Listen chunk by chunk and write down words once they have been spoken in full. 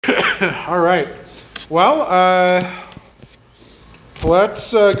All right. Well,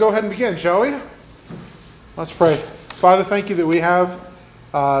 let's go ahead and begin, shall we? Let's pray. Father, thank you that we have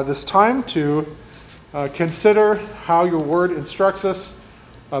this time to consider how your word instructs us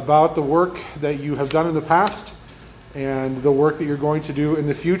about the work that you have done in the past and the work that you're going to do in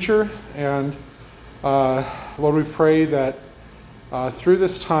the future. And Lord, we pray that through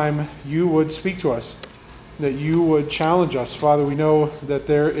this time you would speak to us, that you would challenge us. Father, we know that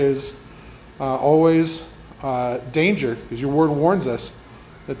there is always danger, because your word warns us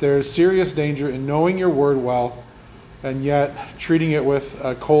that there is serious danger in knowing your word well and yet treating it with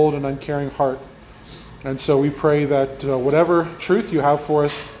a cold and uncaring heart. And so we pray that whatever truth you have for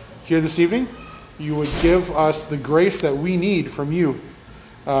us here this evening, you would give us the grace that we need from you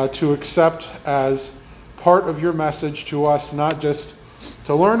to accept as part of your message to us, not just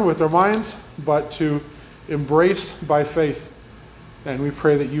to learn with our minds, but to embrace by faith. And we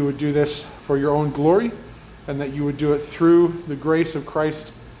pray that you would do this for your own glory, and that you would do it through the grace of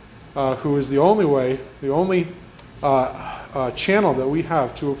Christ, who is the only way, the only channel that we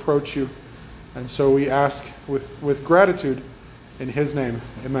have to approach you. And so we ask with gratitude in his name.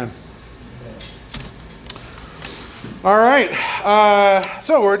 Amen. All right.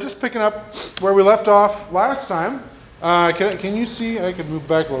 So we're just picking up where we left off last time. Can you see? I could move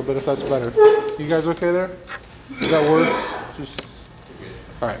back a little bit if that's better. You guys okay there? Is that worse? Just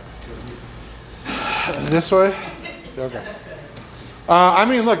all right. This way? Okay.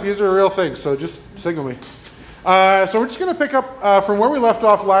 Look, these are real things, so just signal me. So we're just going to pick up from where we left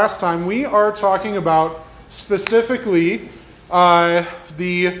off last time. We are talking about specifically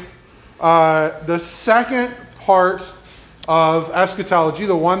the second part of eschatology,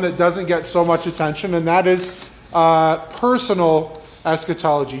 the one that doesn't get so much attention, and that is personal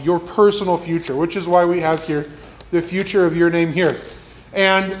eschatology, your personal future, which is why we have here the future of your name here.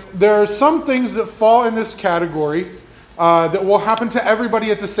 And there are some things that fall in this category that will happen to everybody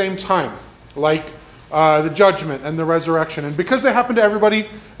at the same time, like the judgment and the resurrection. And because they happen to everybody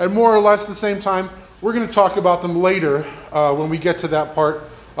at more or less the same time, we're going to talk about them later when we get to that part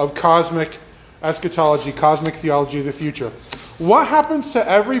of cosmic eschatology, cosmic theology of the future. What happens to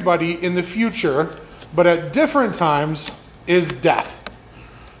everybody in the future, but at different times, is death.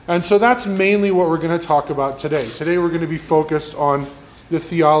 And so that's mainly what we're going to talk about today. Today we're going to be focused on the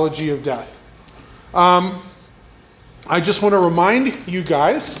theology of death. I just want to remind you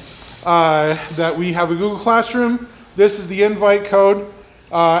guys that we have a Google Classroom. This is the invite code.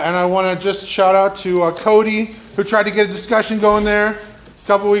 And I want to just shout out to Cody, who tried to get a discussion going there a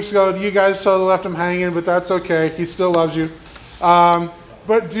couple weeks ago. You guys totally left him hanging, but that's okay. He still loves you.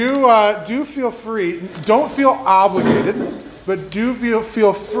 But do feel free. Don't feel obligated, but do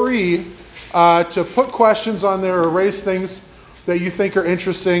feel free to put questions on there or raise things that you think are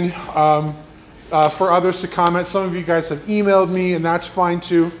interesting for others to comment. Some of you guys have emailed me, and that's fine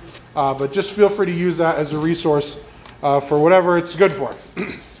too. But just feel free to use that as a resource for whatever it's good for.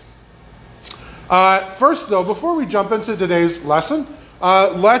 First, though, before we jump into today's lesson,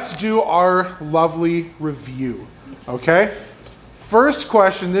 let's do our lovely review. Okay? First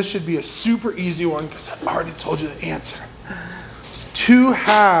question, this should be a super easy one because I already told you the answer. It's two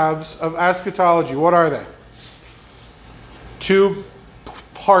halves of eschatology. What are they? Two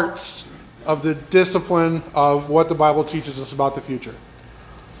parts of the discipline of what the Bible teaches us about the future.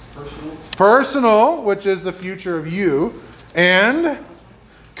 Personal, which is the future of you, and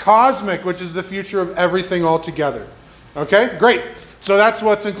cosmic, which is the future of everything altogether. Okay, great. So that's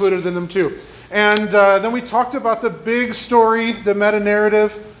what's included in them too. And then we talked about the big story, the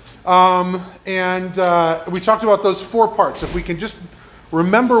meta-narrative, and we talked about those four parts. If we can just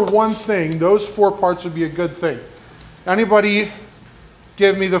remember one thing, those four parts would be a good thing. Anybody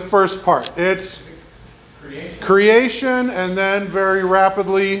give me the first part? It's creation, and then very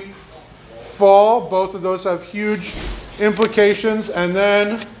rapidly fall. Both of those have huge implications. And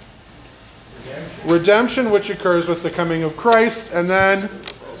then redemption, which occurs with the coming of Christ. And then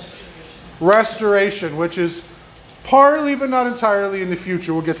restoration, which is partly but not entirely in the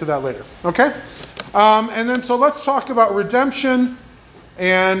future. We'll get to that later. Okay? And then so let's talk about redemption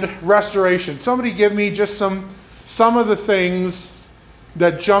and restoration. Somebody give me just some of the things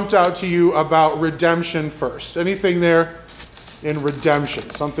that jumped out to you about redemption first. Anything there in redemption?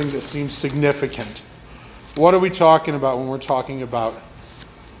 Something that seems significant. What are we talking about when we're talking about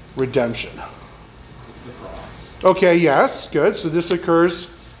redemption? Okay, yes, good. So this occurs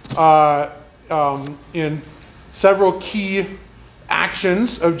in several key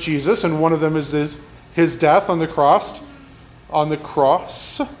actions of Jesus, and one of them is his death on the cross. On the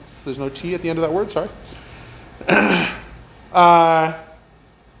cross. There's no T at the end of that word, sorry.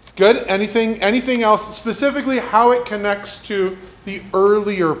 Good. Anything else? Specifically, how it connects to the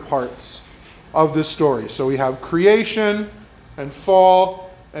earlier parts of this story. So we have creation and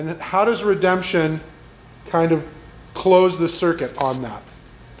fall, and then how does redemption kind of close the circuit on that?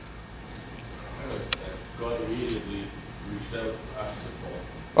 God immediately reached out after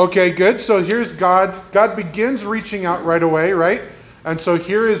the fall. Okay, good. So here's God begins reaching out right away, right? And so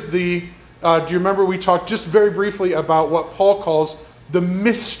here is do you remember we talked just very briefly about what Paul calls the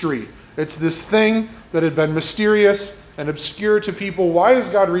mystery? It's this thing that had been mysterious and obscure to people. Why is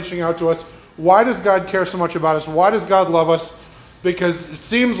God reaching out to us? Why does God care so much about us? Why does God love us? Because it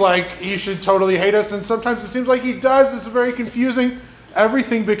seems like he should totally hate us, and sometimes it seems like he does. It's very confusing.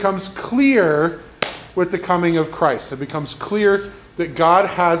 Everything becomes clear with the coming of Christ. It becomes clear that God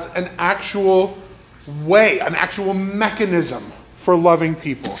has an actual way, an actual mechanism for loving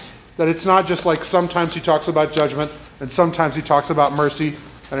people. That it's not just like sometimes he talks about judgment and sometimes he talks about mercy,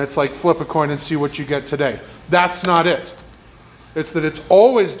 and it's like flip a coin and see what you get today. That's not it. It's that it's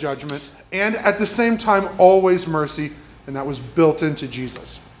always judgment and at the same time always mercy, and that was built into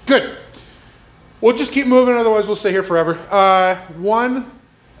Jesus. Good. We'll just keep moving, otherwise we'll stay here forever. One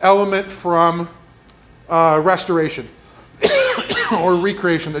element from restoration or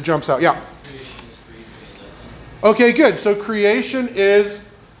recreation that jumps out. Yeah. Okay, good. So creation is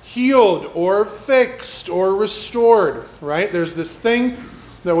healed or fixed or restored, right? There's this thing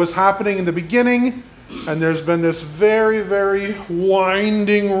that was happening in the beginning, and there's been this very, very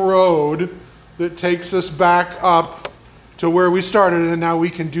winding road that takes us back up to where we started, and now we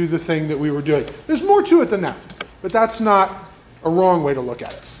can do the thing that we were doing. There's more to it than that, but that's not a wrong way to look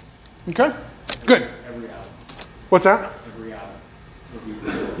at it. Okay? Good. Every hour. What's that? Every hour.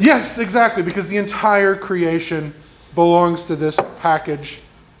 Yes, exactly, because the entire creation belongs to this package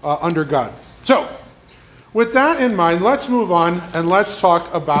under God. So, with that in mind, let's move on and let's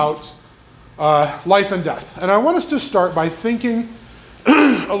talk about life and death. And I want us to start by thinking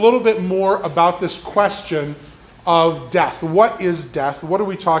a little bit more about this question of death. What is death? What are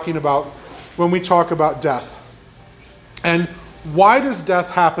we talking about when we talk about death? And why does death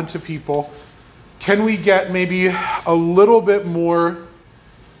happen to people? Can we get maybe a little bit more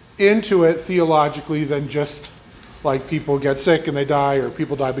into it theologically than just like people get sick and they die, or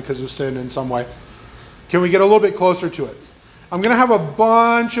people die because of sin in some way? Can we get a little bit closer to it? I'm going to have a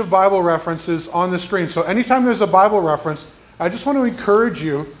bunch of Bible references on the screen. So anytime there's a Bible reference, I just want to encourage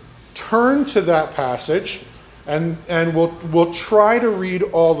you, turn to that passage, and we'll try to read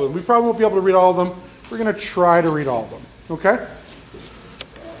all of them. We probably won't be able to read all of them. We're going to try to read all of them. Okay?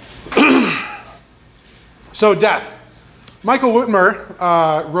 So death. Michael Whitmer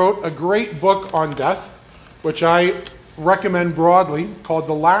wrote a great book on death, which I recommend broadly, called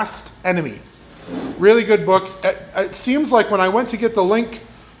The Last Enemy. Really good book. It seems like when I went to get the link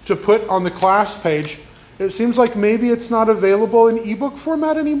to put on the class page, it seems like maybe it's not available in ebook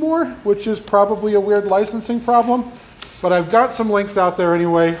format anymore, which is probably a weird licensing problem. But I've got some links out there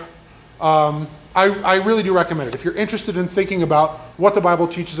anyway. I really do recommend it. If you're interested in thinking about what the Bible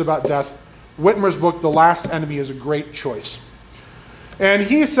teaches about death, Whitmer's book, The Last Enemy, is a great choice. And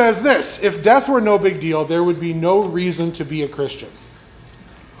he says this: if death were no big deal, there would be no reason to be a Christian.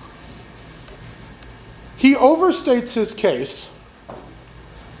 He overstates his case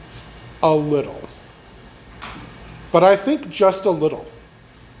a little, but I think just a little.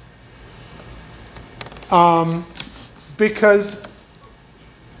 Because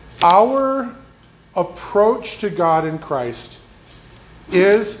our approach to God in Christ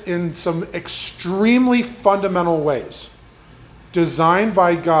is, in some extremely fundamental ways, designed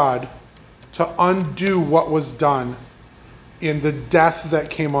by God to undo what was done in the death that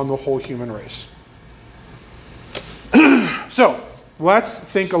came on the whole human race. So, let's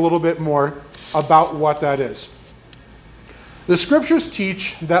think a little bit more about what that is. The scriptures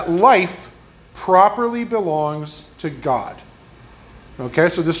teach that life properly belongs to God. Okay,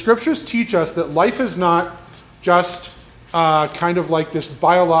 so the scriptures teach us that life is not just kind of like this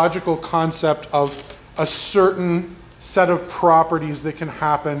biological concept of a certain set of properties that can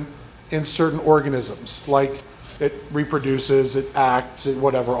happen in certain organisms, like it reproduces, it acts, it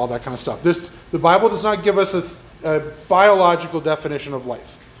whatever, all that kind of stuff. The Bible does not give us a biological definition of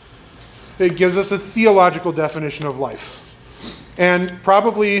life. It gives us a theological definition of life. And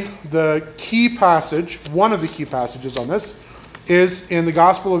probably the key passage, one of the key passages on this, is in the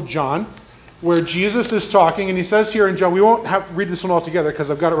Gospel of John, where Jesus is talking, and he says here in John, we won't have read this one all together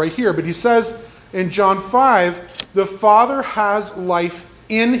because I've got it right here, but he says in John 5, the Father has life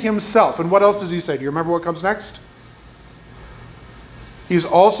in himself. And what else does he say? Do you remember what comes next? He's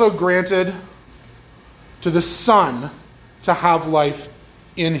also granted to the Son to have life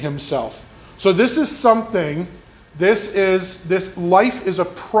in himself. So this is something, this life is a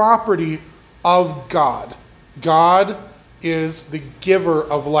property of God. God is the giver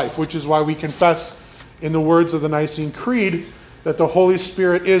of life, which is why we confess in the words of the Nicene Creed that the Holy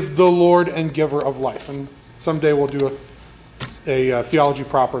Spirit is the Lord and giver of life. And someday we'll do a theology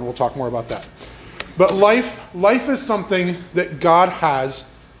proper and we'll talk more about that. But life is something that God has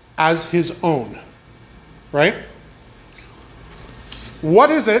as his own, right?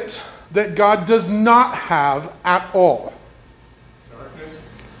 What is it that God does not have at all? Darkness.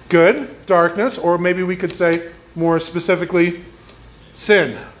 Good, darkness, or maybe we could say more specifically,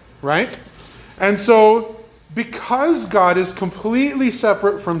 sin, right? And so, because God is completely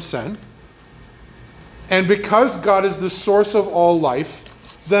separate from sin, and because God is the source of all life,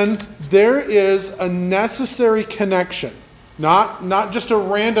 then there is a necessary connection, not just a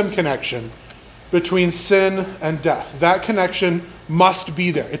random connection, between sin and death. That connection must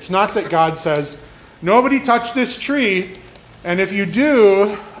be there. It's not that God says, nobody touch this tree, and if you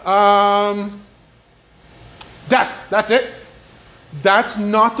do, death, that's it. That's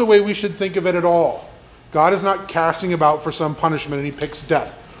not the way we should think of it at all. God is not casting about for some punishment and he picks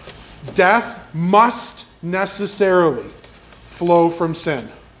death. Death must necessarily flow from sin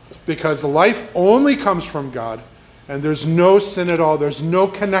because life only comes from God and there's no sin at all. There's no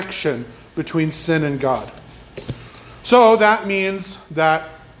connection between sin and God. So that means that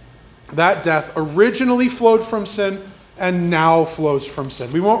death originally flowed from sin and now flows from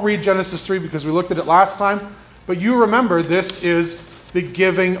sin. We won't read Genesis 3 because we looked at it last time, but you remember this is the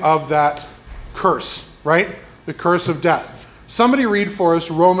giving of that curse, right? The curse of death. Somebody read for us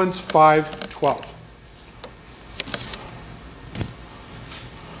Romans 5:12.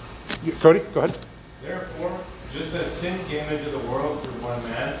 Cody, go ahead. Therefore, just as sin came into the world through one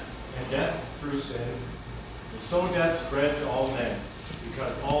man, and death through sin, so death spread to all men,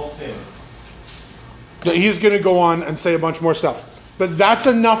 because all sinned. He's going to go on and say a bunch more stuff. But that's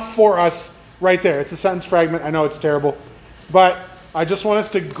enough for us right there. It's a sentence fragment. I know it's terrible. But I just want us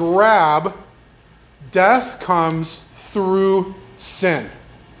to grab death comes through sin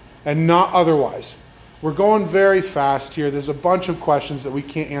and not otherwise. We're going very fast here. There's a bunch of questions that we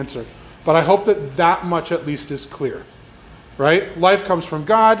can't answer. But I hope that much at least is clear. Right? Life comes from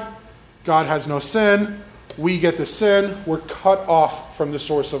God. God has no sin. We get the sin. We're cut off from the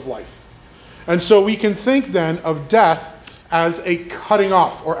source of life. And so we can think then of death as a cutting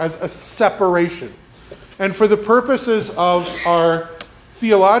off or as a separation. And for the purposes of our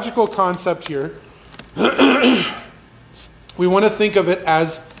theological concept here, we want to think of it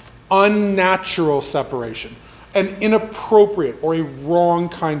as unnatural separation, an inappropriate or a wrong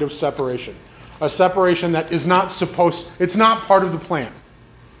kind of separation. A separation that is not it's not part of the plan.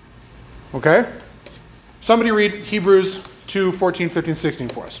 Okay? Somebody read Hebrews 2, 14, 15, 16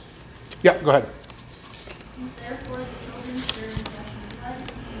 for us. Yeah, go ahead. Therefore, the children share in flesh and blood,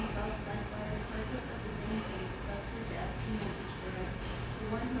 himself likewise partook of the same things, but through death he might destroy the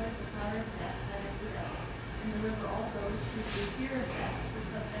one who has the power of death, that is the devil, and deliver all those who through fear of death were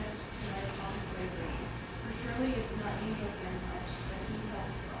subject to lifelong slavery. For surely it is not angels and flesh, but he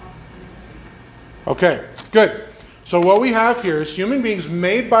helps the offspring of Abraham. Okay, good. So what we have here is human beings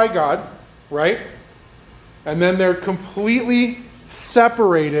made by God, right? And then they're completely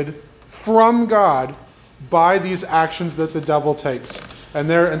separated from God by these actions that the devil takes. And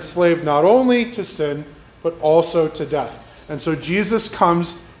they're enslaved not only to sin, but also to death. And so Jesus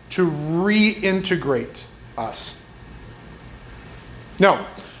comes to reintegrate us. Now,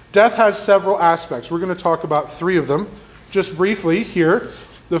 death has several aspects. We're going to talk about 3 of them just briefly here.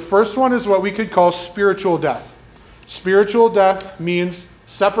 The first one is what we could call spiritual death. Spiritual death means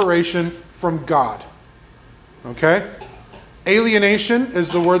separation from God. Okay? Alienation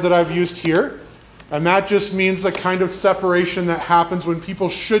is the word that I've used here. And that just means a kind of separation that happens when people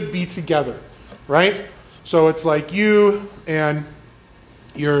should be together. Right? So it's like you and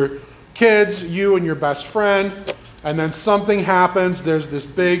your kids, you and your best friend, and then something happens. There's this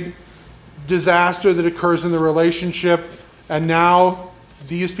big disaster that occurs in the relationship. And now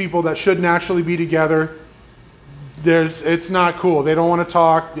these people that should naturally be together, it's not cool. They don't want to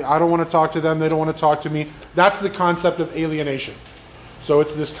talk. I don't want to talk to them. They don't want to talk to me. That's the concept of alienation. So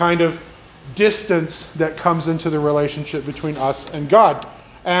it's this kind of distance that comes into the relationship between us and God.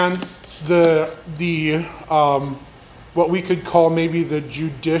 And the what we could call maybe the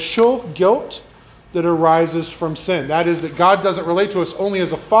judicial guilt that arises from sin. That is that God doesn't relate to us only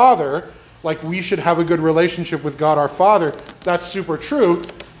as a father, like we should have a good relationship with God our Father. That's super true.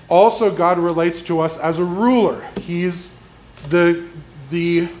 Also, God relates to us as a ruler. He's the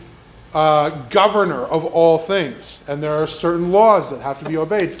governor of all things, and there are certain laws that have to be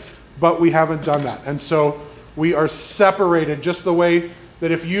obeyed, but we haven't done that. And so we are separated, just the way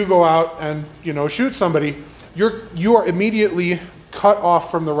that if you go out and shoot somebody, you are immediately cut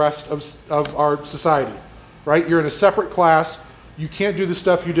off from the rest of our society, right? You're in a separate class. You can't do the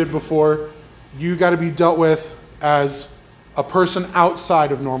stuff you did before. You got to be dealt with as a person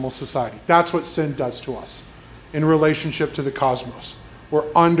outside of normal society. That's what sin does to us in relationship to the cosmos. We're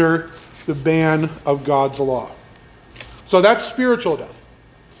under the ban of God's law. So that's spiritual death.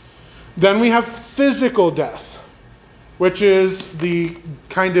 Then we have physical death, which is the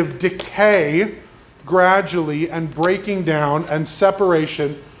kind of decay gradually and breaking down and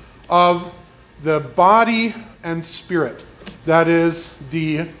separation of the body and spirit. That is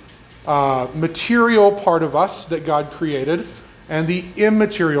the material part of us that God created and the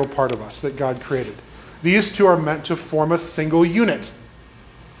immaterial part of us that God created. These two are meant to form a single unit,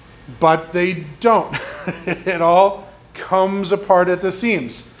 but they don't. It all comes apart at the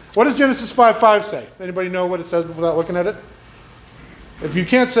seams. What does Genesis 5:5 say? Anybody know what it says without looking at it? If you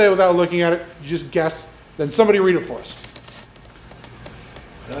can't say it without looking at it, you just guess, then somebody read it for us.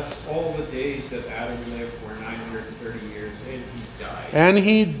 Thus all the days that Adam lived were 930 years, and he died. And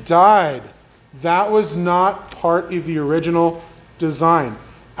he died. That was not part of the original design.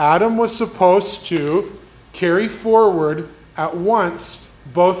 Adam was supposed to carry forward at once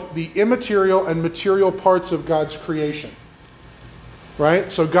both the immaterial and material parts of God's creation.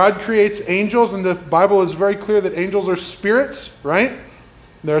 Right? So God creates angels, and the Bible is very clear that angels are spirits, right?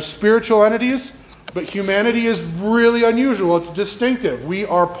 They're spiritual entities, but humanity is really unusual. It's distinctive. We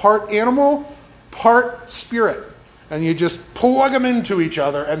are part animal, part spirit. And you just plug them into each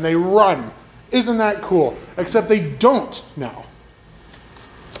other and they run. Isn't that cool? Except they don't now.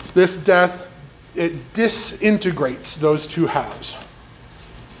 This death, it disintegrates those two halves.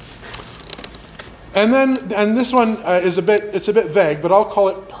 And this one is a bit vague, but I'll call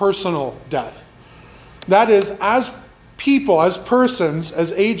it personal death. That is, as people, as persons,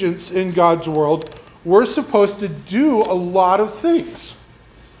 as agents in God's world, we're supposed to do a lot of things.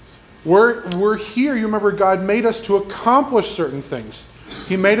 We're here. You remember, God made us to accomplish certain things.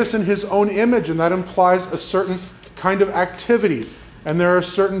 He made us in His own image, and that implies a certain kind of activity. And there are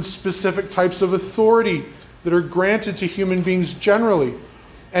certain specific types of authority that are granted to human beings generally.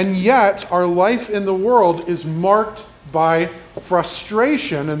 And yet, our life in the world is marked by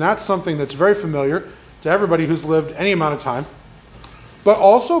frustration, and that's something that's very familiar to everybody who's lived any amount of time, but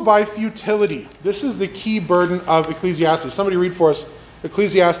also by futility. This is the key burden of Ecclesiastes. Somebody read for us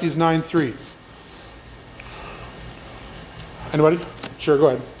Ecclesiastes 9:3. Anybody? Sure, go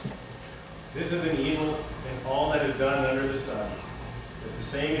ahead. This is an evil in all that is done under the sun, that the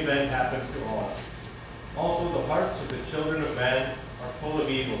same event happens to all. Also the hearts of the children of man are full of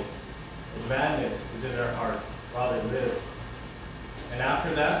evil, and madness is in their hearts while they live. And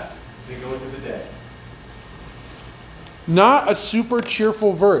after that, they go to the dead. Not a super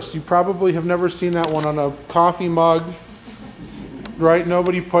cheerful verse. You probably have never seen that one on a coffee mug, right?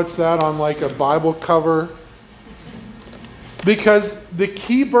 Nobody puts that on like a Bible cover. Because the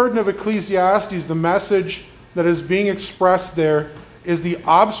key burden of Ecclesiastes, the message that is being expressed there, is the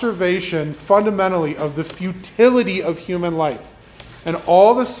observation fundamentally of the futility of human life. And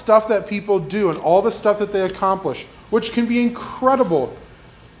all the stuff that people do and all the stuff that they accomplish, which can be incredible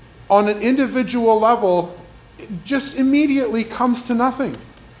on an individual level, just immediately comes to nothing.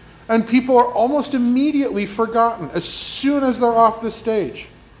 And people are almost immediately forgotten as soon as they're off the stage.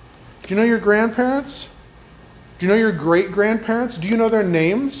 Do you know your grandparents? Do you know your great-grandparents? Do you know their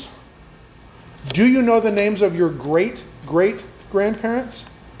names? Do you know the names of your great-great-grandparents?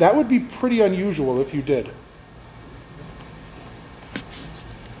 That would be pretty unusual if you did.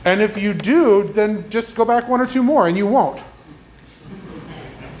 And if you do, then just go back one or two more, and you won't.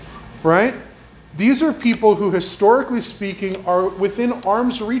 Right? These are people who, historically speaking, are within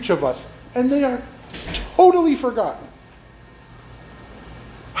arm's reach of us, and they are totally forgotten.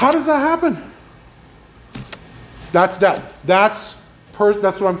 How does that happen? That's death. That's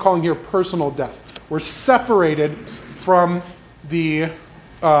what I'm calling here personal death. We're separated from the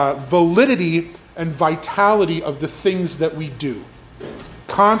validity and vitality of the things that we do.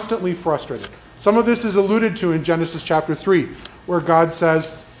 Constantly frustrated. Some of this is alluded to in Genesis chapter 3, where God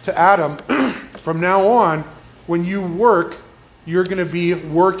says to Adam, from now on, when you work, you're going to be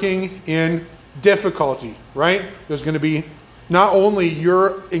working in difficulty, right? There's going to be not only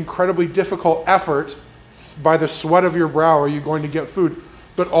your incredibly difficult effort, by the sweat of your brow are you going to get food,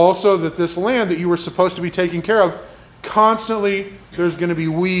 but also that this land that you were supposed to be taking care of, constantly there's going to be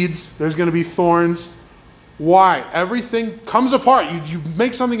weeds, there's going to be thorns. Why? Everything comes apart. You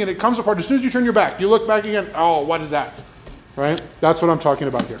make something and it comes apart. As soon as you turn your back, you look back again. Oh, what is that? Right? That's what I'm talking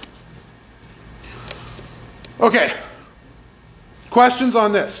about here. Okay. Questions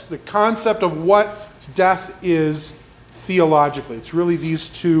on this. The concept of what death is theologically. It's really these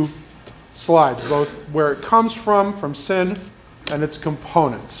two slides, both where it comes from sin, and its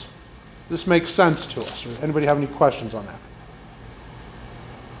components. This makes sense to us. Anybody have any questions on that?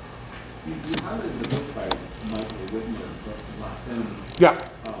 You highlighted the book by Michael Whitmer, The Last Enemy. Yeah.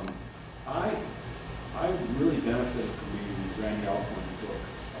 I really benefited from reading Randy Alcorn's book.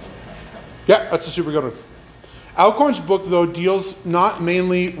 Yeah, that's a super good one. Alcorn's book, though, deals not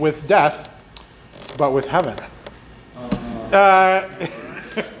mainly with death, but with heaven.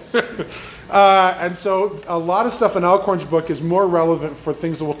 And so a lot of stuff in Alcorn's book is more relevant for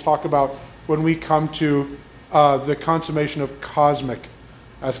things that we'll talk about when we come to the consummation of cosmic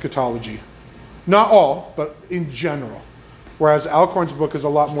eschatology. Not all, but in general. Whereas Alcorn's book is a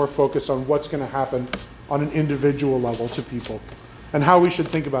lot more focused on what's going to happen on an individual level to people and how we should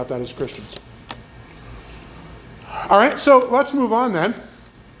think about that as Christians. All right, so let's move on then.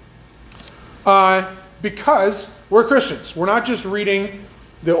 Because we're Christians. We're not just reading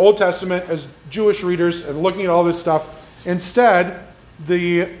the Old Testament as Jewish readers and looking at all this stuff. Instead,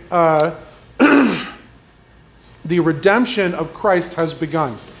 the redemption of Christ has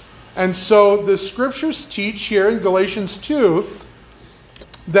begun. And so the scriptures teach here in Galatians 2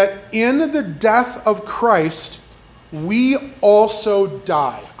 that in the death of Christ, we also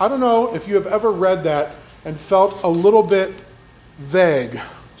die. I don't know if you have ever read that and felt a little bit vague.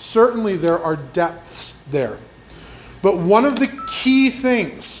 Certainly there are depths there. But one of the key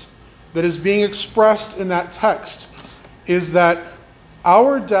things that is being expressed in that text is that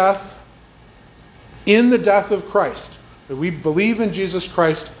our death in the death of Christ, that we believe in Jesus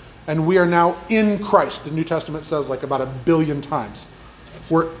Christ and we are now in Christ. The New Testament says like about 1 billion times.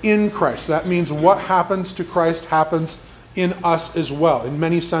 We're in Christ. That means what happens to Christ happens in us as well, in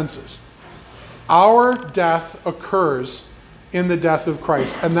many senses. Our death occurs in the death of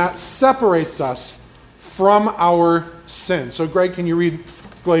Christ, and that separates us from our sin. So Greg, can you read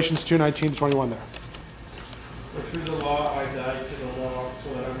Galatians 2:19-21 there? For through the law I died to the law,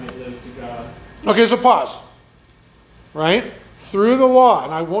 so that I may live to God. Okay, so pause. Right? Through the law,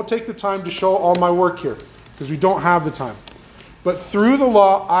 and I won't take the time to show all my work here, because we don't have the time. But through the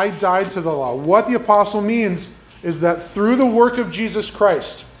law, I died to the law. What the apostle means is that through the work of Jesus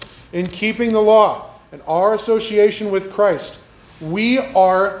Christ, in keeping the law and our association with Christ, we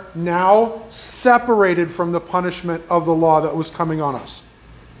are now separated from the punishment of the law that was coming on us.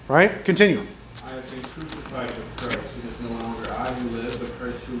 Right? Continue. I have been crucified with Christ. It is no longer I who live, but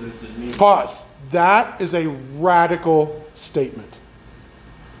Christ who lives in me. Pause. That is a radical statement.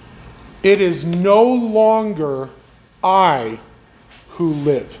 It is no longer I who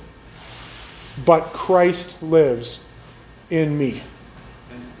live, but Christ lives in me.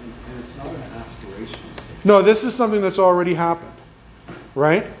 And it's not an aspiration. No, this is something that's already happened.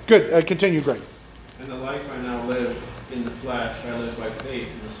 Right? Good. Continue, Greg. And the life I now live in the flesh, I live by faith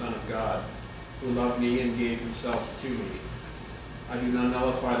in the Son of God, who loved me and gave himself to me. I do not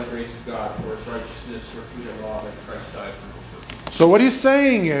nullify the grace of God, for its righteousness were through the law that Christ died for me. So what he's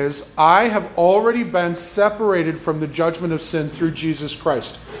saying is, I have already been separated from the judgment of sin through Jesus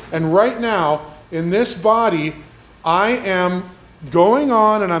Christ. And right now, in this body, I am going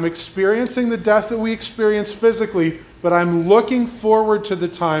on and I'm experiencing the death that we experience physically, but I'm looking forward to the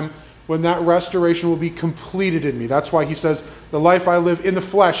time when that restoration will be completed in me. That's why he says, the life I live in the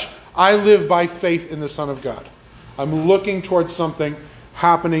flesh, I live by faith in the Son of God. I'm looking towards something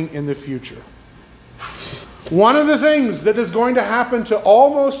happening in the future. One of the things that is going to happen to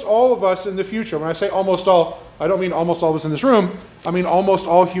almost all of us in the future, when I say almost all, I don't mean almost all of us in this room, I mean almost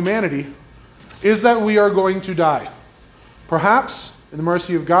all humanity, is that we are going to die. Perhaps, in the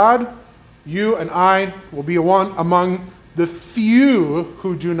mercy of God, you and I will be one among the few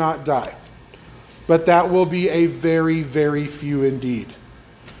who do not die. But that will be a very, very few indeed.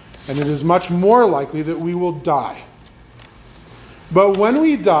 And it is much more likely that we will die. But when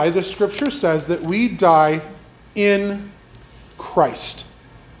we die, the scripture says that we die in Christ.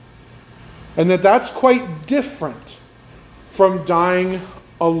 And that's quite different from dying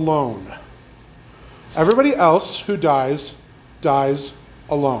alone. Everybody else who dies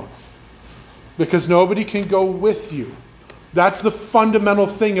alone. Because nobody can go with you. That's the fundamental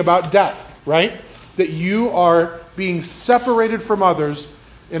thing about death, right? That you are being separated from others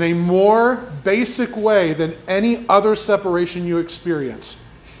in a more basic way than any other separation you experience.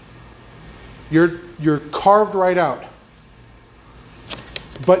 You're carved right out.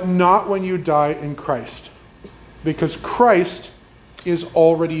 But not when you die in Christ. because Christ is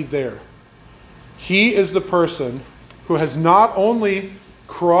already there. He is the person who has not only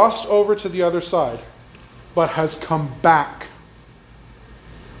crossed over to the other side, but has come back.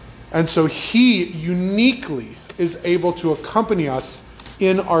 And so he uniquely is able to accompany us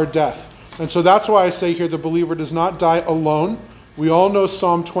in our death. And so that's why I say here the believer does not die alone. We all know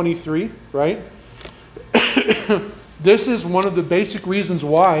Psalm 23, right? This is one of the basic reasons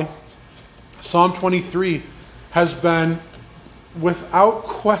why Psalm 23 has been, without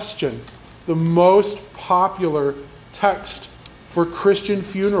question, the most popular text for Christian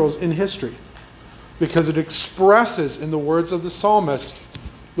funerals in history. Because it expresses, in the words of the psalmist,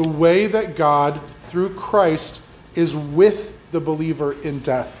 the way that God, through Christ, is with the believer in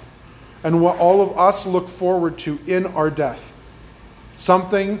death. And what all of us look forward to in our death.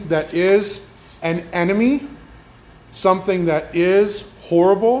 Something that is an enemy, something that is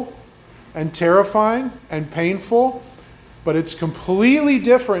horrible and terrifying and painful, but it's completely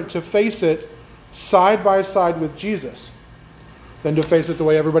different to face it side by side with Jesus than to face it the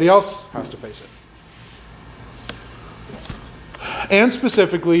way everybody else has to face it. And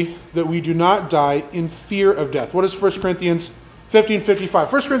specifically, that we do not die in fear of death. What is 1 Corinthians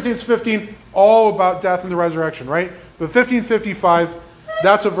 15:55? 1 Corinthians 15, all about death and the resurrection, right? But 15:55,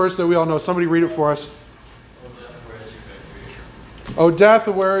 that's a verse that we all know. Somebody read it for us. O death,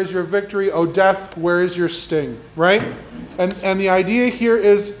 where is your victory? O death, where is your sting? Right? And the idea here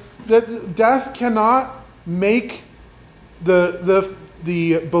is that death cannot make the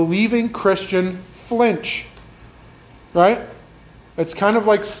believing Christian flinch. Right? It's kind of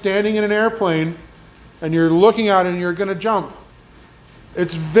like standing in an airplane and you're looking out and you're going to jump.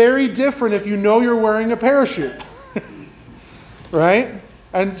 It's very different if you know you're wearing a parachute. Right?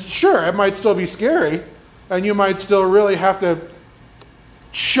 And sure, it might still be scary and you might still really have to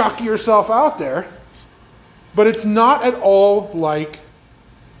chuck yourself out there, but it's not at all like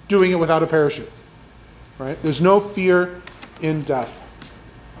doing it without a parachute. Right? There's no fear in death.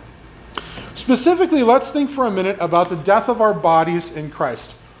 Specifically, let's think for a minute about the death of our bodies in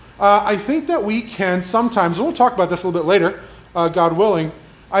Christ. I think that we can sometimes, and we'll talk about this a little bit later, God willing,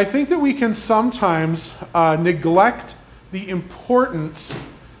 I think that we can sometimes neglect the importance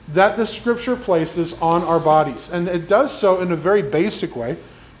that the Scripture places on our bodies. And it does so in a very basic way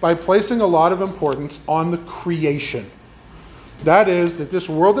by placing a lot of importance on the creation. That is, that this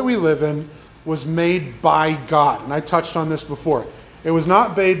world that we live in was made by God. And I touched on this before. It was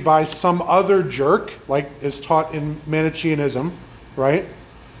not made by some other jerk, like is taught in Manichaeanism, right?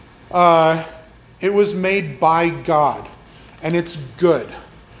 It was made by God, and it's good.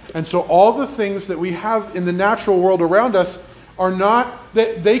 And so all the things that we have in the natural world around us are not,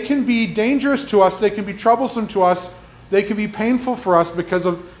 that they can be dangerous to us, they can be troublesome to us, they can be painful for us because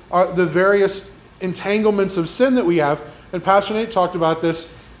of the various entanglements of sin that we have. And Pastor Nate talked about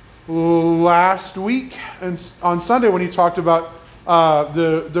this last week and on Sunday when he talked about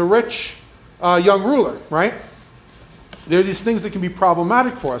the rich young ruler, right? There are these things that can be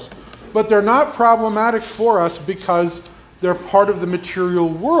problematic for us, but they're not problematic for us because they're part of the material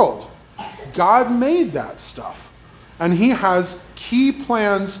world. God made that stuff, and He has key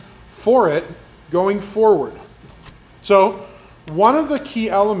plans for it going forward. So, one of the key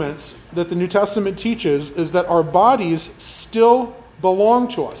elements that the New Testament teaches is that our bodies still belong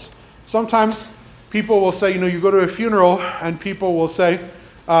to us. Sometimes people will say, you go to a funeral and people will say,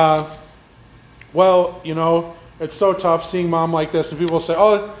 well, it's so tough seeing mom like this. And people will say,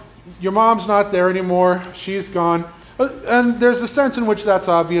 oh, your mom's not there anymore. She's gone. And there's a sense in which that's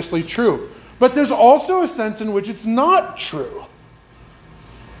obviously true. But there's also a sense in which it's not true.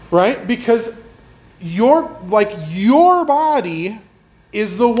 Right? Because your body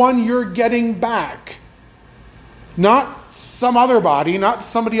is the one you're getting back. Not some other body, not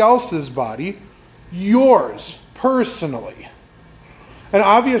somebody else's body. Yours, personally. And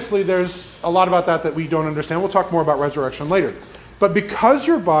obviously there's a lot about that we don't understand. We'll talk more about resurrection later. But because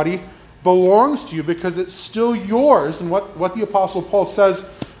your body belongs to you, because it's still yours, and what the Apostle Paul says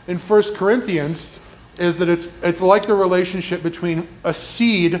in 1 Corinthians is that it's like the relationship between a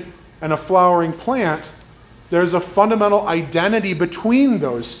seed and a flowering plant. There's a fundamental identity between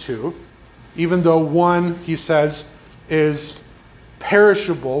those two, even though one, he says, is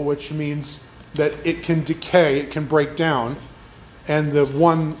perishable, which means that it can decay, it can break down, and the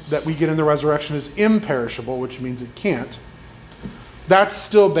one that we get in the resurrection is imperishable, which means it can't. That's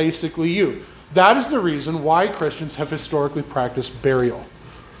still basically you. That is the reason why Christians have historically practiced burial.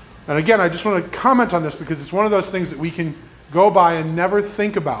 And again, I just want to comment on this because it's one of those things that we can go by and never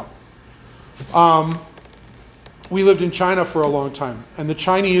think about. We lived in China for a long time, and the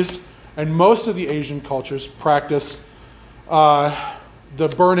Chinese And most of the Asian cultures practice the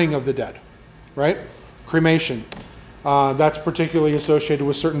burning of the dead, right? Cremation. That's particularly associated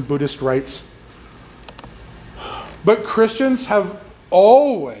with certain Buddhist rites. But Christians have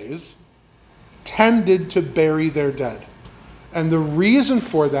always tended to bury their dead. And the reason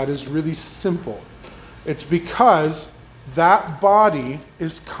for that is really simple. It's because that body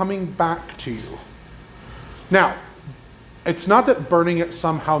is coming back to you. Now, it's not that burning it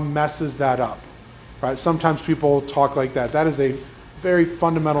somehow messes that up, right? Sometimes people talk like that. That is a very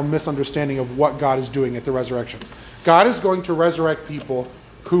fundamental misunderstanding of what God is doing at the resurrection. God is going to resurrect people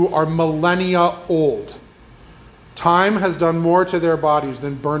who are millennia old. Time has done more to their bodies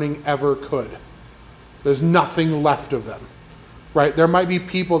than burning ever could. There's nothing left of them, right? There might be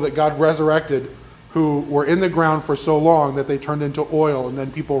people that God resurrected who were in the ground for so long that they turned into oil and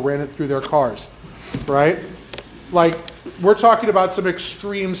then people ran it through their cars, right? Like, we're talking about some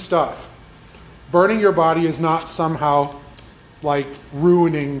extreme stuff. Burning your body is not somehow like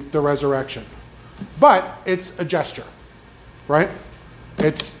ruining the resurrection. But it's a gesture, right?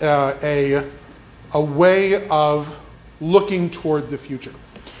 It's a way of looking toward the future.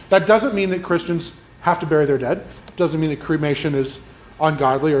 That doesn't mean that Christians have to bury their dead. It doesn't mean that cremation is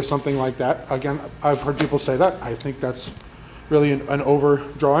ungodly or something like that. Again, I've heard people say that. I think that's really an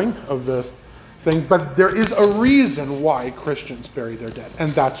overdrawing of the thing. But there is a reason why Christians bury their dead,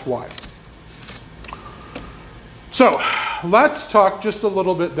 and that's why. So, let's talk just a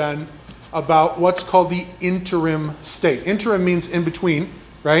little bit then about what's called the interim state. Interim means in between,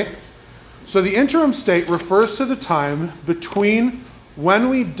 right? So the interim state refers to the time between when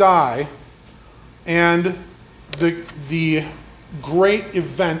we die and the great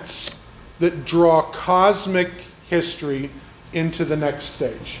events that draw cosmic history into the next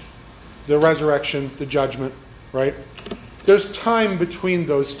stage. The resurrection, the judgment, right? There's time between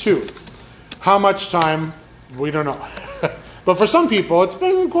those two. How much time? We don't know. But for some people, it's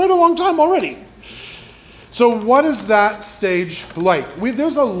been quite a long time already. So what is that stage like?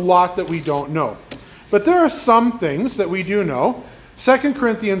 There's a lot that we don't know. But there are some things that we do know. 2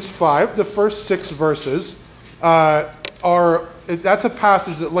 Corinthians 5, the first 6 verses, that's a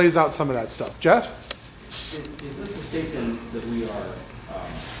passage that lays out some of that stuff. Jeff? Is this a state then that we are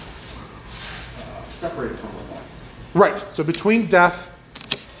separated from our bodies? Right. So between death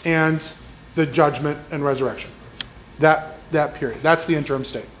and the judgment and resurrection. That period. That's the interim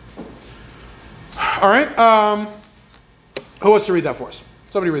state. All right. Who wants to read that for us?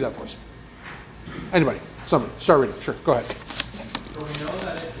 Somebody read that for us. Anybody? Somebody. Start reading. Sure. Go ahead. For we know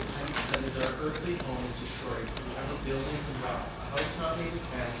that if the tent that is our earthly home is destroyed, we have a building from God, a house not made with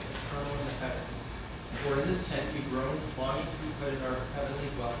hands, eternal in the heavens. For in this tent we groan, longing to be put in our heavenly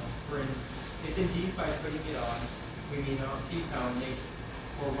dwelling. For if indeed by putting it on we may not be found naked.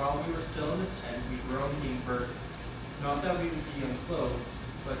 For while we were still in this tent, we groaned being burdened. Not that we would be unclothed,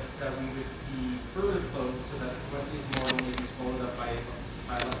 but that we would be further clothed, so that what is mortal may be swallowed up by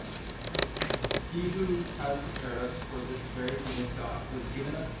life. He who has prepared us for this very thing is God, who has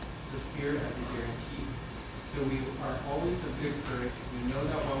given us the Spirit as a guarantee. So we are always of good courage. We know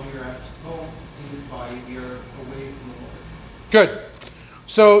that while we are at home in this body, we are away from the Lord. Good.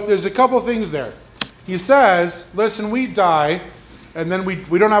 So there's a couple things there. He says, listen, we die, and then we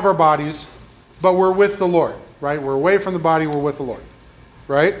don't have our bodies, but we're with the Lord, right? We're away from the body, we're with the Lord,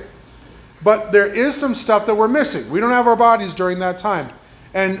 right? But there is some stuff that we're missing. We don't have our bodies during that time.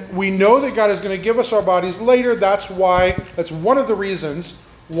 And we know that God is going to give us our bodies later. That's one of the reasons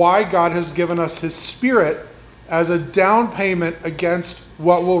why God has given us His Spirit as a down payment against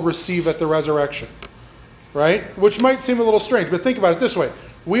what we'll receive at the resurrection, right? Which might seem a little strange, but think about it this way.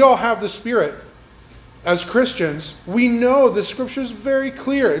 We all have the Spirit. As Christians, we know the Scripture is very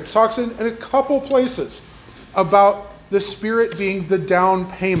clear. It talks in a couple places about the Spirit being the down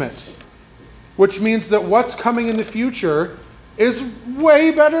payment, which means that what's coming in the future is way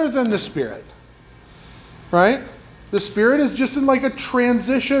better than the Spirit, right? The Spirit is just in like a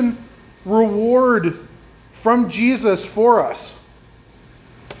transition reward from Jesus for us.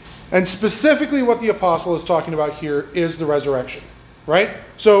 And specifically what the apostle is talking about here is the resurrection, right?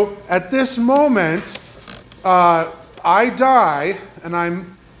 So at this moment, I die, and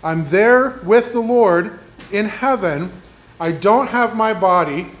I'm there with the Lord in heaven. I don't have my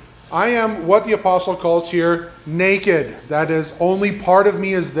body. I am what the apostle calls here naked. That is, only part of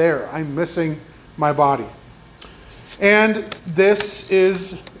me is there. I'm missing my body. And this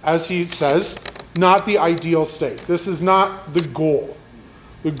is, as he says, not the ideal state. This is not the goal.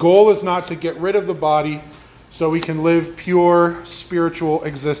 The goal is not to get rid of the body so we can live pure spiritual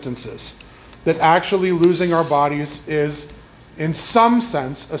existences. That actually losing our bodies is in some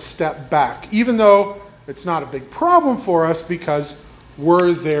sense, a step back, even though it's not a big problem for us because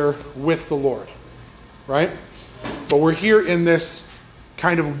we're there with the Lord, right? But we're here in this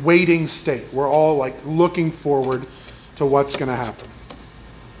kind of waiting state. We're all like looking forward to what's going to happen.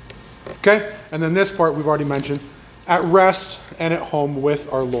 Okay? And then this part we've already mentioned, at rest and at home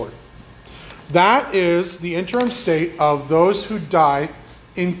with our Lord. That is the interim state of those who die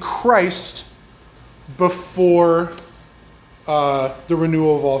in Christ before the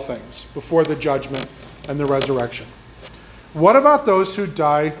renewal of all things, before the judgment and the resurrection. What about those who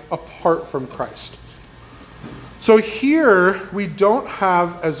die apart from Christ? So here we don't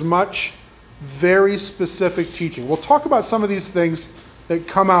have as much very specific teaching. We'll talk about some of these things that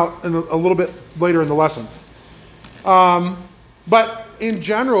come out in a little bit later in the lesson. But in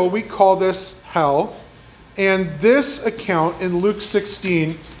general, we call this hell. And this account in Luke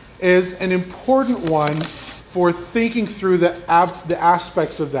 16 is an important one for thinking through the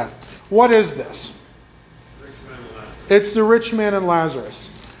aspects of that. What is this? It's the rich man and Lazarus.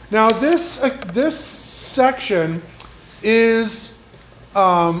 Now, this section is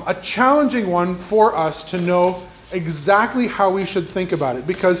a challenging one for us to know exactly how we should think about it,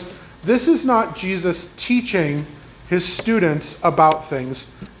 because this is not Jesus teaching his students about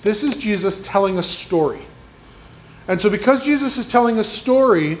things. This is Jesus telling a story. And so because Jesus is telling a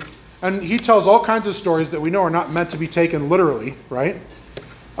story, and he tells all kinds of stories that we know are not meant to be taken literally, right?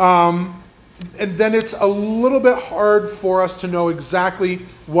 And then it's a little bit hard for us to know exactly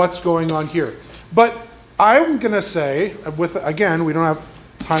what's going on here. But I'm going to say, again, we don't have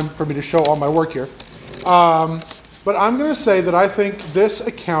time for me to show all my work here. But I'm going to say that I think this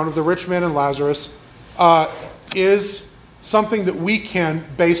account of the rich man and Lazarus is something that we can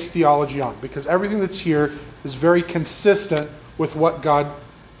base theology on, because everything that's here is very consistent with what God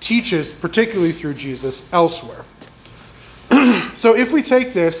teaches, particularly through Jesus, elsewhere. So if we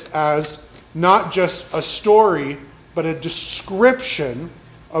take this as not just a story, but a description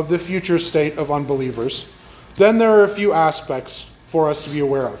of the future state of unbelievers, then there are a few aspects for us to be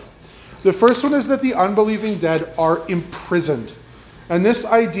aware of. The first one is that the unbelieving dead are imprisoned. And this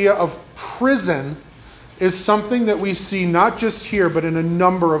idea of prison is something that we see not just here, but in a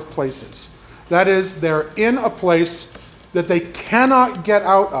number of places. That is, they're in a place that they cannot get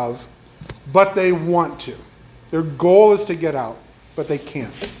out of, but they want to. Their goal is to get out, but they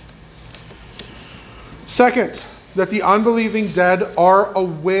can't. Second, that the unbelieving dead are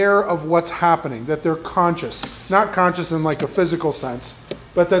aware of what's happening, that they're conscious. Not conscious in like a physical sense,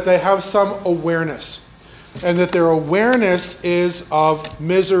 but that they have some awareness. And that their awareness is of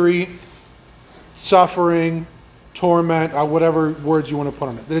misery, suffering, torment, whatever words you want to put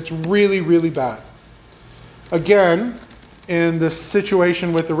on it. That it's really, really bad. Again, in the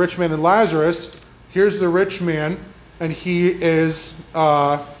situation with the rich man and Lazarus, here's the rich man, and he is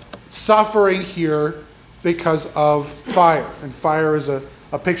suffering here because of fire. And fire is a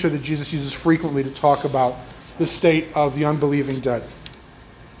picture that Jesus uses frequently to talk about the state of the unbelieving dead.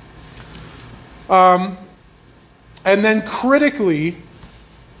 And then critically,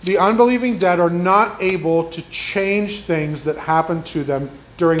 the unbelieving dead are not able to change things that happen to them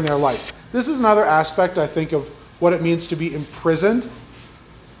during their life. This is another aspect, I think, of what it means to be imprisoned.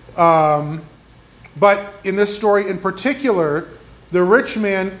 But in this story in particular, the rich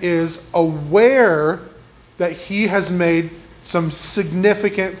man is aware that he has made some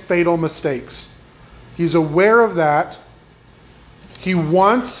significant fatal mistakes. He's aware of that. He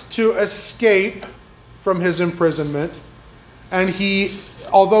wants to escape from his imprisonment. And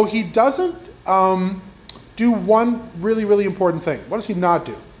although he doesn't do one really, really important thing. What does he not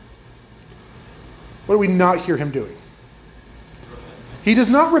do? What do we not hear him doing? He does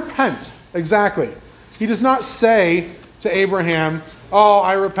not repent. Exactly. He does not say to Abraham, "Oh,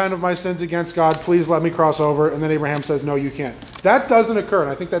 I repent of my sins against God. Please let me cross over." And then Abraham says, "No, you can't." That doesn't occur,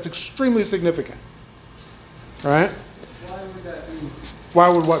 and I think that's extremely significant. Right? Why would that be? Why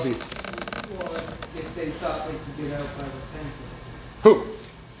would what be? Well, if they thought they could get out by repenting. Who?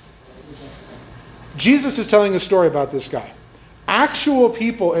 Jesus is telling a story about this guy. Actual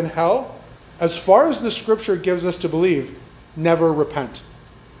people in hell, as far as the scripture gives us to believe, never repent.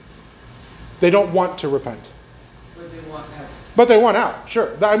 They don't want to repent. But they want out. But they want out,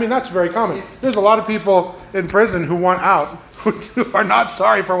 sure. I mean, that's very common. There's a lot of people in prison who want out, who are not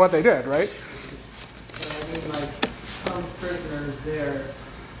sorry for what they did, right? But I mean, like, some prisoners there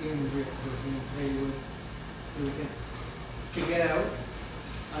in the prison, they would think, to get out,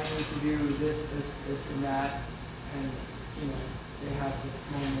 I need to do this, and that, and, they have this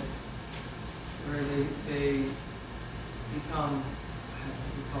moment where they become, how do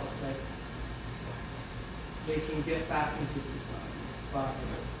you call it, like, they can get back into society by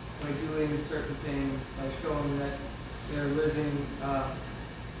doing certain things, by showing that they're living.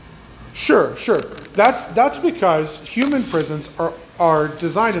 Sure. That's because human prisons are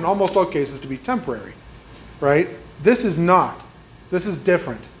designed in almost all cases to be temporary, right? This is not. This is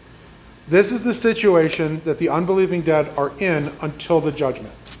different. This is the situation that the unbelieving dead are in until the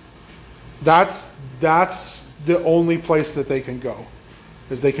judgment. That's the only place that they can go,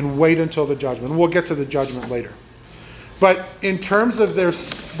 is they can wait until the judgment. And we'll get to the judgment later. But in terms of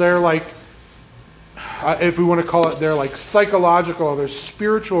their like, if we want to call it their like psychological, their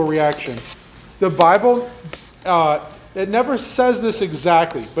spiritual reaction, the Bible, it never says this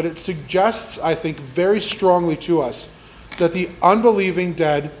exactly, but it suggests, I think, very strongly to us that the unbelieving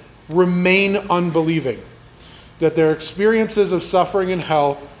dead remain unbelieving. That their experiences of suffering in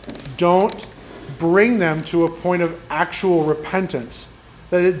hell don't bring them to a point of actual repentance.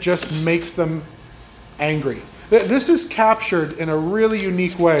 That it just makes them angry. This is captured in a really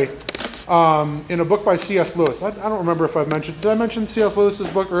unique way in a book by C.S. Lewis. I don't remember if did I mention C.S. Lewis's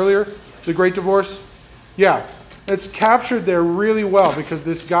book earlier? The Great Divorce? Yeah. It's captured there really well because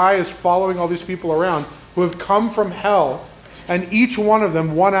this guy is following all these people around who have come from hell, and each one of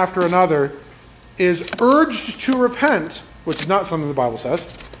them, one after another, is urged to repent, which is not something the Bible says.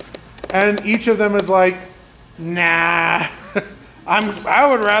 And each of them is like, nah, I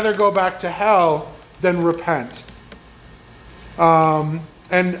would rather go back to hell than repent. And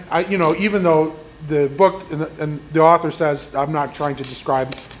even though the book and the author says, I'm not trying to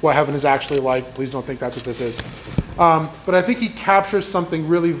describe what heaven is actually like. Please don't think that's what this is. But I think he captures something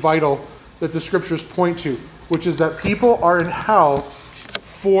really vital that the scriptures point to, which is that people are in hell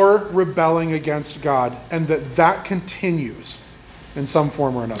for rebelling against God, and that continues in some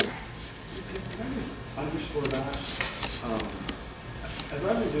form or another. Can I underscore that? As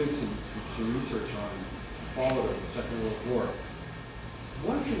I've been doing some research on the fall of the Second World War,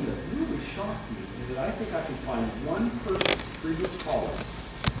 one thing that really shocked me is that I think I can find one person previous Paulus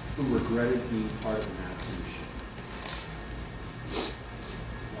who regretted being part of the Nazi machine.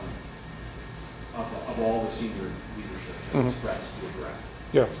 One. Of all the senior leadership that expressed regret.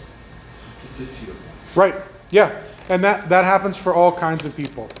 Yeah. To your point. Right. Yeah. And that happens for all kinds of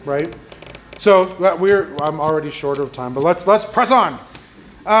people, right? So I'm already short of time, but let's press on.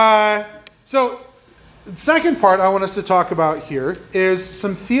 So the second part I want us to talk about here is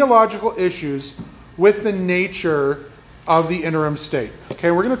some theological issues with the nature of the interim state.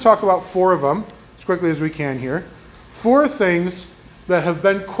 Okay, we're going to talk about 4 of them as quickly as we can here. 4 things that have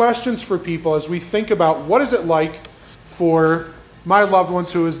been questions for people as we think about what is it like for my loved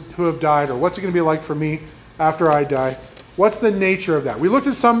ones who have died, or what's it going to be like for me after I die. What's the nature of that? We looked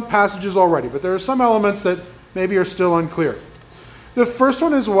at some passages already, but there are some elements that maybe are still unclear. The first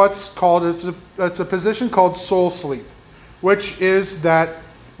one is what's called, it's a position called soul sleep, which is that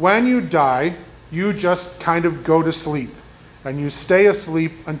when you die, you just kind of go to sleep, and you stay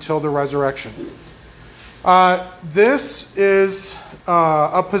asleep until the resurrection. This is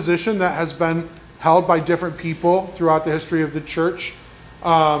a position that has been held by different people throughout the history of the church.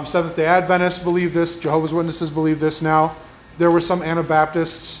 Seventh-day Adventists believe this. Jehovah's Witnesses believe this now. There were some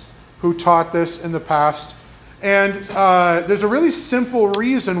Anabaptists who taught this in the past. And there's a really simple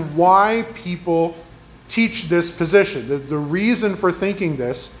reason why people teach this position. The reason for thinking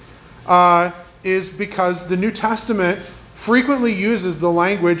this is because the New Testament frequently uses the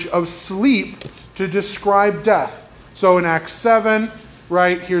language of sleep to describe death. So in Acts 7,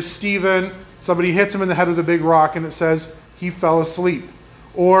 right, here's Stephen. Somebody hits him in the head with a big rock, and it says he fell asleep.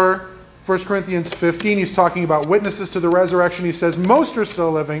 Or 1 Corinthians 15, he's talking about witnesses to the resurrection. He says most are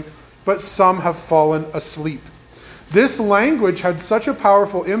still living, but some have fallen asleep. This language had such a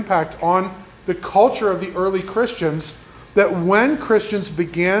powerful impact on the culture of the early Christians that when Christians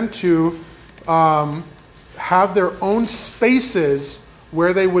began to have their own spaces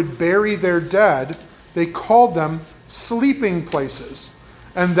where they would bury their dead, they called them sleeping places.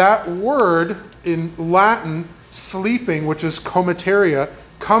 And that word in Latin, sleeping, which is comateria,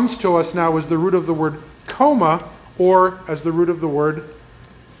 comes to us now as the root of the word coma, or as the root of the word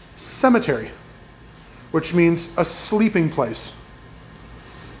cemetery, which means a sleeping place.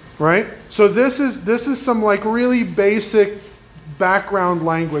 Right? So this is some like really basic background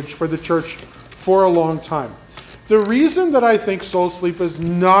language for the church for a long time. The reason that I think soul sleep is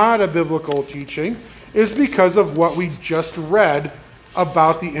not a biblical teaching is because of what we just read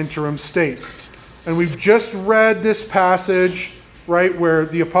about the interim state. And we've just read this passage, right, where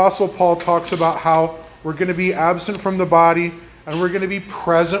the Apostle Paul talks about how we're going to be absent from the body and we're going to be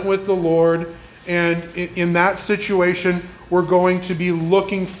present with the Lord. And in that situation, we're going to be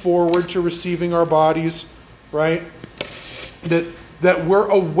looking forward to receiving our bodies right? That we're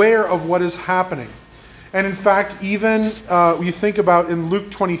aware of what is happening. And in fact, even you think about in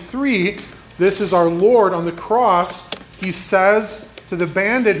Luke 23, this is our Lord on the cross. He says to the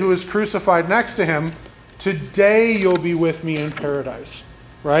bandit who is crucified next to him, "Today you'll be with me in paradise,"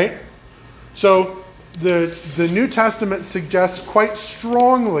 right? So the New Testament suggests quite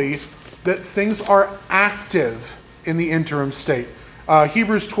strongly that things are active in the interim state.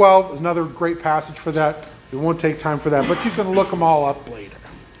 Hebrews 12 is another great passage for that. We won't take time for that, but you can look them all up later.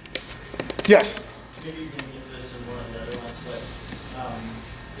 Yes? Maybe you can get to this in one of the other ones, but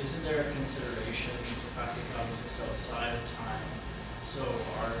isn't there a consideration of the fact that God was outside of time? So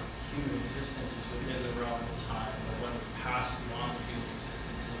our human existence is within the realm of time, but when we pass beyond the human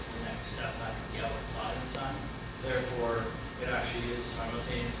existence into the next step, that can be outside of time. Therefore, it actually is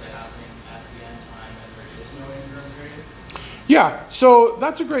simultaneously happening at the end time, and there is no interim period. Yeah, so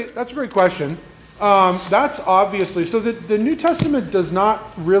that's a great question. That's obviously, so the New Testament does not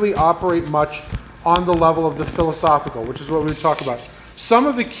really operate much on the level of the philosophical, which is what we would talk about. Some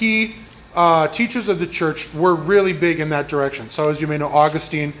of the key teachers of the church were really big in that direction. So as you may know,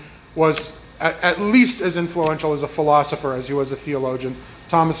 Augustine was at least as influential as a philosopher as he was a theologian.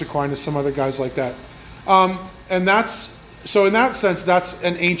 Thomas Aquinas, some other guys like that. And so in that sense, that's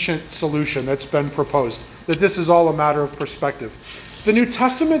an ancient solution that's been proposed, that this is all a matter of perspective. The New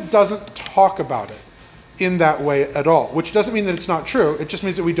Testament doesn't talk about it in that way at all, which doesn't mean that it's not true. It just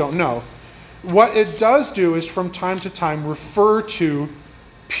means that we don't know. What it does do is from time to time refer to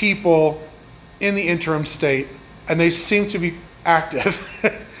people in the interim state, and they seem to be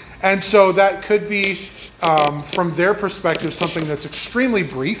active. And so that could be, from their perspective, something that's extremely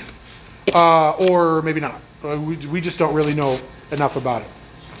brief, or maybe not. We just don't really know enough about it.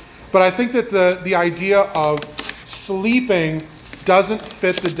 But I think that the idea of sleeping doesn't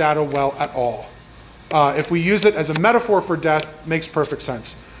fit the data well at all. If we use it as a metaphor for death, makes perfect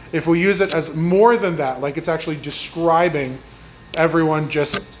sense. If we use it as more than that, like it's actually describing everyone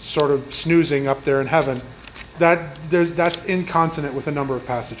just sort of snoozing up there in heaven, that's inconsonant with a number of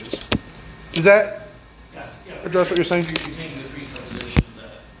passages. Does that address what you're saying? You're taking the presupposition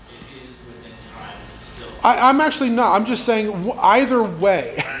that it is within time and still. I'm actually not. I'm just saying either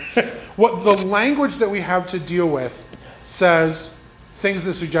way, what the language that we have to deal with says things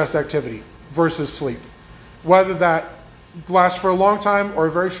that suggest activity versus sleep. Whether that lasts for a long time or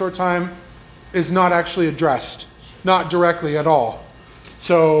a very short time is not actually addressed, not directly at all.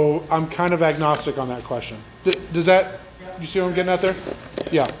 So I'm kind of agnostic on that question. Does that, you see what I'm getting at there?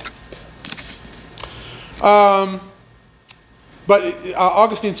 Yeah. But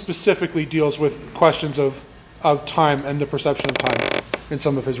Augustine specifically deals with questions of time and the perception of time in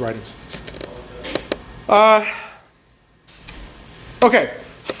some of his writings. Okay,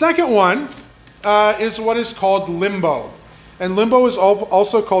 second one is what is called limbo. And limbo is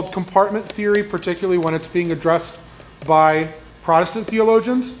also called compartment theory, particularly when it's being addressed by Protestant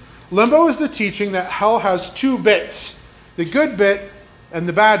theologians. Limbo is the teaching that hell has two bits, the good bit and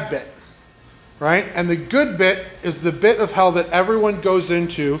the bad bit, right? And the good bit is the bit of hell that everyone goes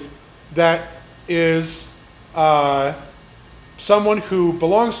into that is someone who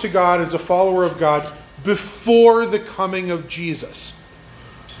belongs to God, is a follower of God, before the coming of Jesus,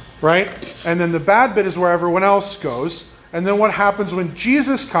 right? And then the bad bit is where everyone else goes. And then what happens when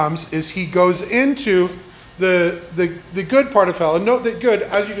Jesus comes is he goes into the good part of hell. And note that good,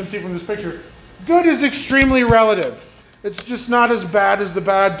 as you can see from this picture, good is extremely relative. It's just not as bad as the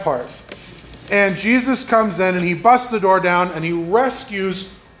bad part. And Jesus comes in and he busts the door down and he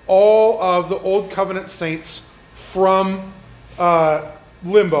rescues all of the old covenant saints from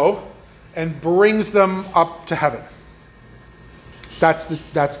limbo and brings them up to heaven. That's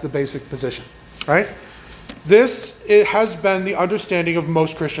the basic position, right? It has been the understanding of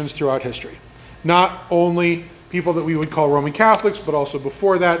most Christians throughout history. Not only people that we would call Roman Catholics, but also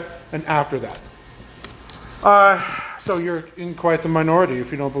before that and after that. So you're in quite the minority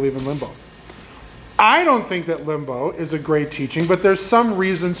if you don't believe in limbo. I don't think that limbo is a great teaching, but there's some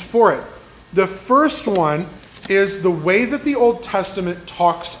reasons for it. The first one is the way that the Old Testament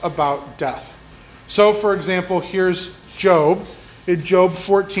talks about death. So, for example, here's Job. In Job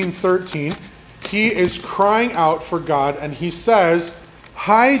 14:13, he is crying out for God, and he says,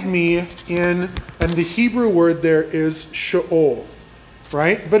 hide me in, and the Hebrew word there is Sheol,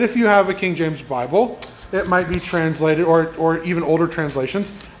 right? But if you have a King James Bible, it might be translated, or even older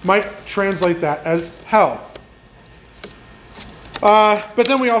translations, might translate that as hell. But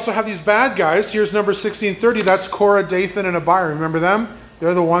then we also have these bad guys. Here's number 1630. That's Korah, Dathan, and Abiram. Remember them?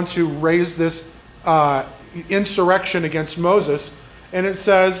 They're the ones who raised this insurrection against Moses. And it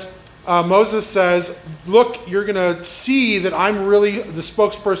says, Moses says, look, you're going to see that I'm really the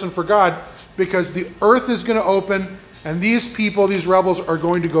spokesperson for God, because the earth is going to open, and these people, these rebels, are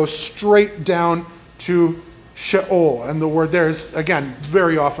going to go straight down to Sheol. And the word there is, again,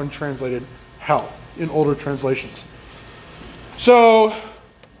 very often translated hell in older translations. So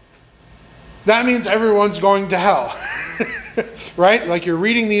that means everyone's going to hell, right? Like, you're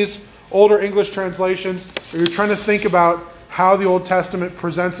reading these older English translations, or you're trying to think about how the Old Testament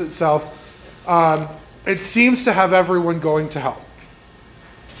presents itself. It seems to have everyone going to hell.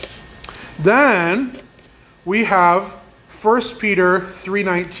 Then we have 1 Peter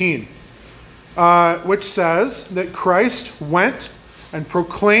 3:19, which says that Christ went and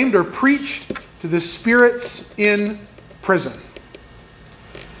proclaimed or preached to the spirits in prison.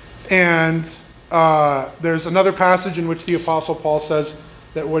 And there's another passage in which the Apostle Paul says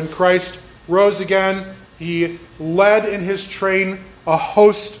that when Christ rose again, he led in his train a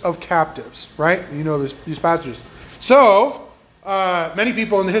host of captives, right? You know these passages. So, many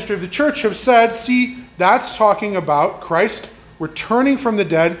people in the history of the church have said, see, that's talking about Christ returning from the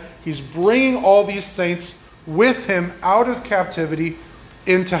dead. He's bringing all these saints with him out of captivity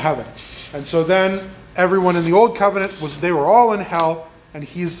into heaven. And so then everyone in the old covenant, they were all in hell, and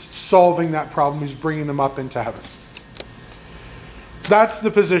he's solving that problem. He's bringing them up into heaven. That's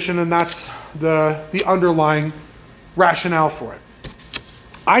the position, and that's the underlying rationale for it.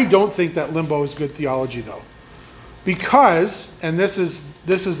 I don't think that limbo is good theology, though. Because, and this is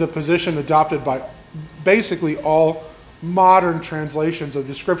the position adopted by basically all modern translations of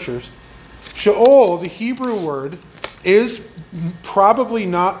the scriptures, Sheol, the Hebrew word, is probably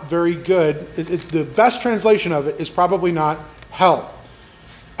not very good. The best translation of it is probably not hell,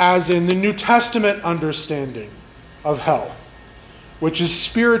 as in the New Testament understanding of hell, which is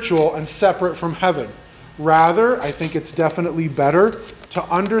spiritual and separate from heaven. Rather, I think it's definitely better to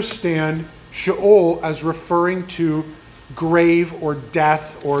understand Sheol as referring to grave or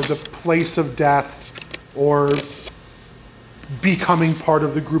death or the place of death or becoming part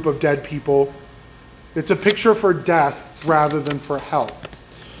of the group of dead people. It's a picture for death rather than for hell.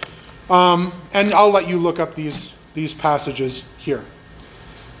 And I'll let you look up these passages here.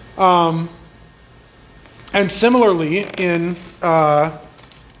 And similarly, in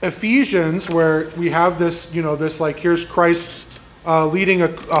Ephesians, where we have this, like, here's Christ leading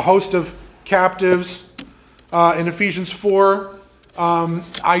a host of captives in Ephesians 4.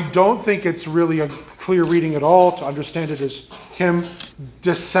 I don't think it's really a clear reading at all to understand it as him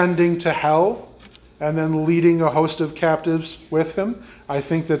descending to hell and then leading a host of captives with him. I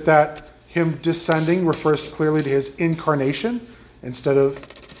think that him descending refers clearly to his incarnation instead of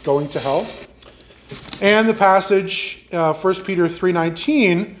going to hell. And the passage, 1 Peter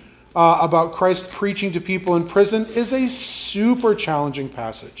 3:19, about Christ preaching to people in prison is a super challenging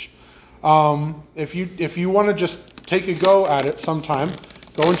passage. If you want to just take a go at it sometime,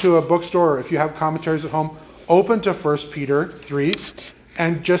 go into a bookstore, or if you have commentaries at home, open to 1 Peter 3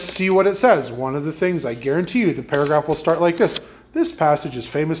 and just see what it says. One of the things, I guarantee you, the paragraph will start like this. This passage is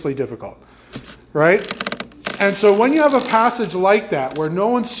famously difficult, right? And so when you have a passage like that, where no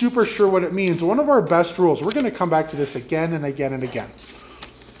one's super sure what it means, one of our best rules, we're going to come back to this again and again and again,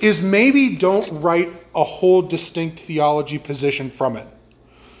 is maybe don't write a whole distinct theology position from it,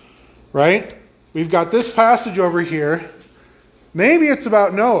 right? We've got this passage over here. Maybe it's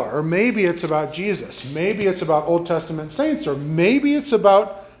about Noah, or maybe it's about Jesus. Maybe it's about Old Testament saints, or maybe it's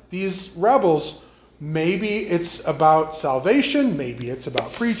about these rebels. Maybe it's about salvation. Maybe it's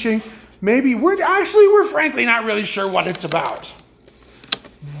about preaching. Maybe we're frankly not really sure what it's about.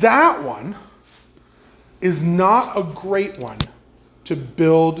 That one is not a great one to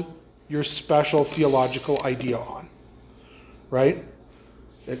build your special theological idea on, right?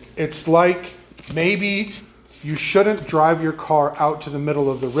 It's like maybe you shouldn't drive your car out to the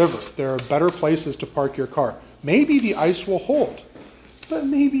middle of the river. There are better places to park your car. Maybe the ice will hold, but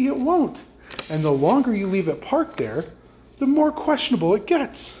maybe it won't. And the longer you leave it parked there, the more questionable it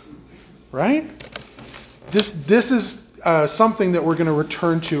gets, right? This is something that we're going to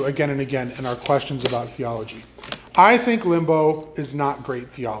return to again and again in our questions about theology. I think limbo is not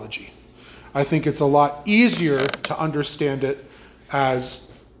great theology. I think it's a lot easier to understand it as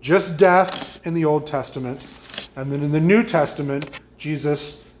just death in the Old Testament, and then in the New Testament,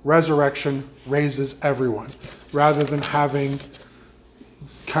 Jesus' resurrection raises everyone, rather than having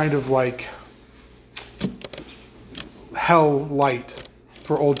kind of like hell light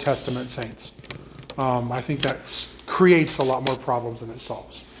for Old Testament saints. I think that creates a lot more problems than it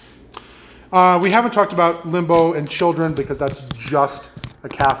solves. We haven't talked about limbo and children because that's just a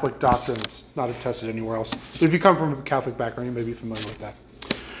Catholic doctrine. It's not attested anywhere else. But if you come from a Catholic background, you may be familiar with that.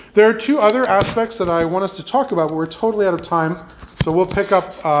 There are two other aspects that I want us to talk about, but we're totally out of time. So we'll pick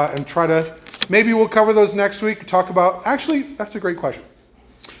up and try to, maybe we'll cover those next week. Talk about, actually, that's a great question.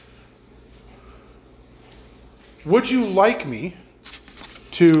 Would you like me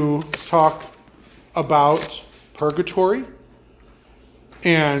to talk about purgatory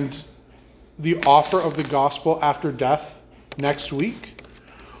and the offer of the gospel after death next week?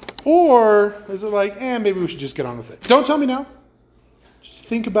 Or is it like, maybe we should just get on with it? Don't tell me now. Just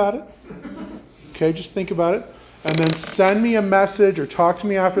think about it. Okay, just think about it. And then send me a message or talk to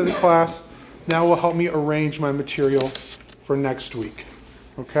me after the class. That will help me arrange my material for next week.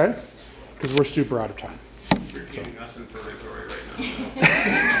 Okay? Because we're super out of time. You're keeping us in purgatory right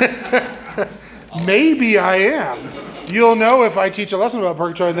now. Maybe I am. You'll know if I teach a lesson about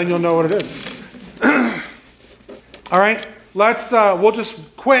purgatory, then you'll know what it is. All right, we'll just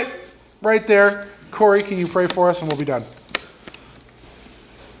quit right there. Corey, can you pray for us and we'll be done?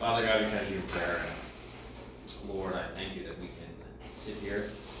 Father God, we come to you in prayer. Lord, I thank you that we can sit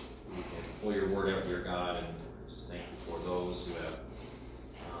here, we can pull your word out, dear God, and just thank you for those who have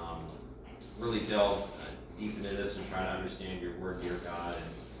really delved deep into this and trying to understand your word, dear God, and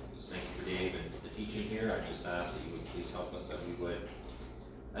just thank you for Dave and the teaching here. I just ask that you would please help us, that we would,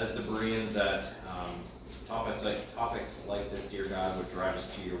 as the Bereans, that topics like this, dear God, would drive us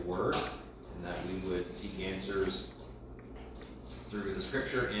to your word, and that we would seek answers through the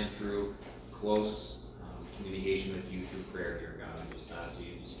scripture and through close communication with you through prayer, dear God. I just ask that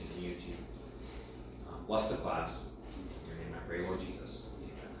you just continue to bless the class. In your name I pray, Lord Jesus.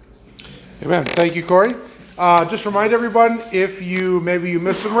 Amen. Thank you, Corey. Just remind everyone, if maybe you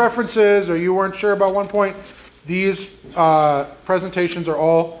missed some references or you weren't sure about one point, these presentations are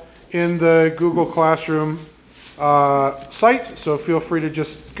all in the Google Classroom site, so feel free to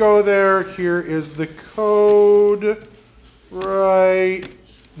just go there. Here is the code right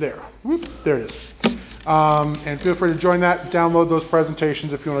there. Whoop, there it is. And feel free to join that, download those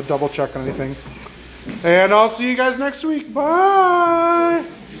presentations if you want to double check on anything. And I'll see you guys next week. Bye!